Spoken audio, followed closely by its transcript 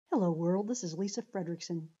Hello world, this is Lisa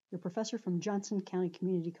Friedrichsen, your professor from Johnson County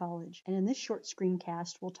Community College, and in this short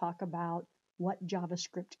screencast we'll talk about what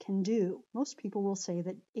JavaScript can do. Most people will say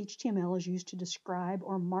that HTML is used to describe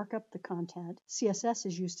or mark up the content, CSS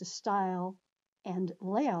is used to style and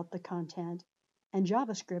lay out the content, and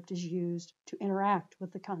JavaScript is used to interact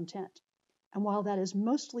with the content. And while that is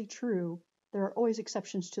mostly true, there are always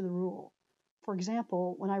exceptions to the rule. For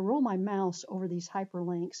example, when I roll my mouse over these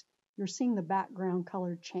hyperlinks, you're seeing the background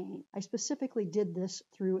color change. I specifically did this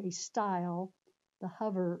through a style, the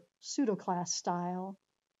hover pseudoclass style,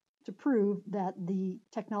 to prove that the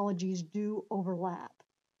technologies do overlap.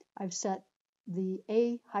 I've set the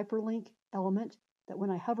A hyperlink element that when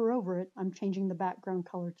I hover over it, I'm changing the background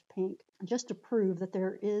color to pink, just to prove that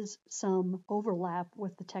there is some overlap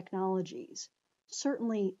with the technologies.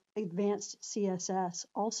 Certainly, advanced CSS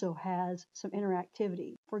also has some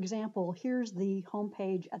interactivity. For example, here's the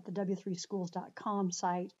homepage at the w3schools.com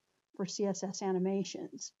site for CSS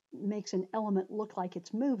animations. It makes an element look like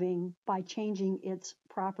it's moving by changing its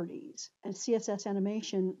properties. And CSS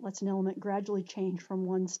animation lets an element gradually change from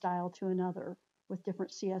one style to another with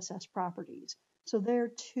different CSS properties. So there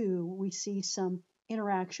too, we see some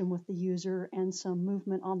interaction with the user and some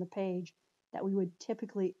movement on the page that we would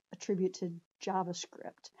typically attribute to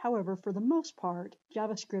JavaScript. However, for the most part,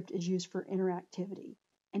 JavaScript is used for interactivity.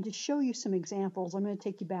 And to show you some examples, I'm going to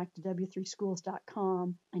take you back to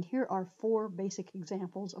w3schools.com, and here are 4 basic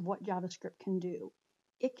examples of what JavaScript can do.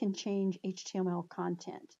 It can change HTML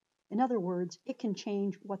content. In other words, it can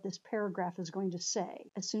change what this paragraph is going to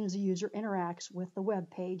say as soon as the user interacts with the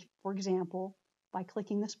web page. For example, by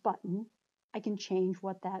clicking this button, I can change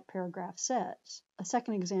what that paragraph says. A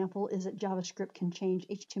second example is that JavaScript can change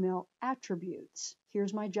HTML attributes.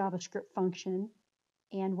 Here's my JavaScript function,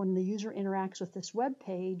 and when the user interacts with this web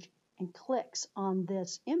page and clicks on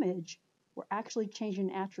this image, we're actually changing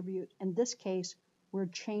an attribute. In this case, we're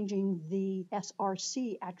changing the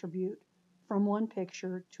src attribute from one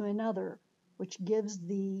picture to another, which gives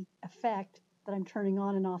the effect that I'm turning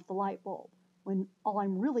on and off the light bulb, when all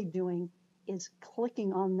I'm really doing is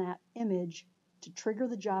clicking on that image to trigger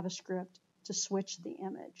the JavaScript to switch the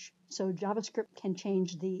image. So JavaScript can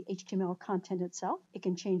change the HTML content itself. It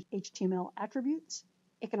can change HTML attributes.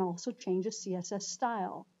 It can also change a CSS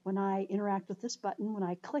style. When I interact with this button, when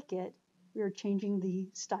I click it, we are changing the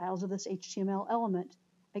styles of this HTML element.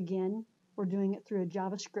 Again, we're doing it through a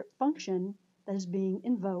JavaScript function that is being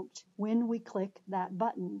invoked when we click that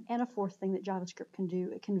button. And a fourth thing that JavaScript can do,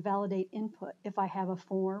 it can validate input. If I have a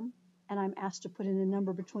form and I'm asked to put in a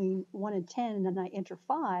number between 1 and 10 and then I enter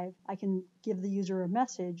 5, I can give the user a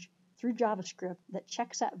message through JavaScript that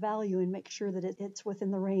checks that value and makes sure that it's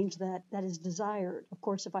within the range that is desired. Of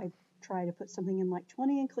course, if I try to put something in like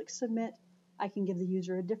 20 and click submit, I can give the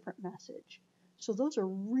user a different message. So those are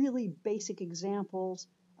really basic examples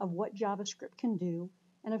of what JavaScript can do.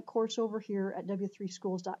 And of course, over here at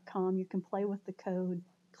w3schools.com, you can play with the code,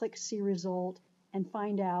 click see result, and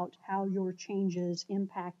find out how your changes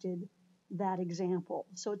impacted that example.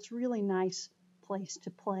 So it's a really nice place to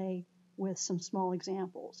play with some small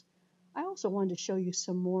examples. I also wanted to show you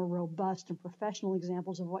some more robust and professional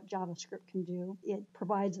examples of what JavaScript can do. It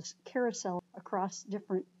provides a carousel across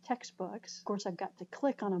different textbooks. Of course, I've got to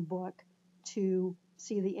click on a book to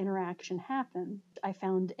see the interaction happen. I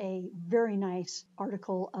found a very nice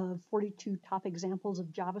article of 42 top examples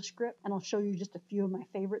of JavaScript, and I'll show you just a few of my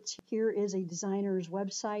favorites. Here is a designer's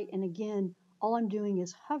website, and again, all I'm doing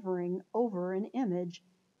is hovering over an image,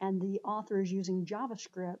 and the author is using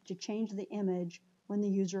JavaScript to change the image when the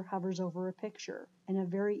user hovers over a picture, and a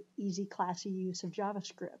very easy, classy use of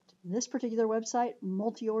JavaScript. This particular website,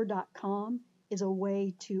 multior.com, is a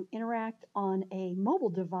way to interact on a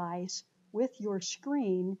mobile device with your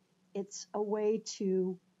screen. It's a way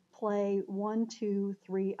to play 1, 2,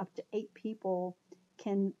 3, up to 8 people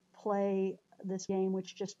can play this game,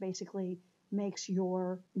 which just basically makes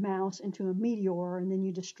your mouse into a meteor, and then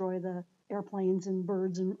you destroy the airplanes and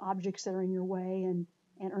birds and objects that are in your way and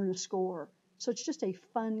earn a score. So it's just a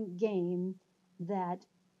fun game that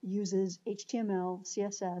uses HTML,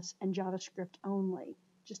 CSS, and JavaScript only,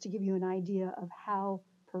 just to give you an idea of how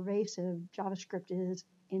pervasive JavaScript is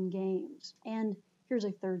in games. And here's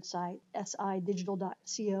a third site,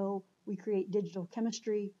 sidigital.co. We create digital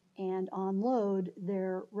chemistry, and on load,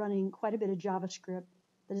 they're running quite a bit of JavaScript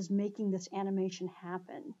that is making this animation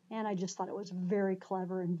happen. And I just thought it was very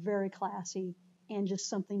clever and very classy, and just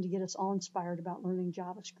something to get us all inspired about learning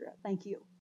JavaScript. Thank you.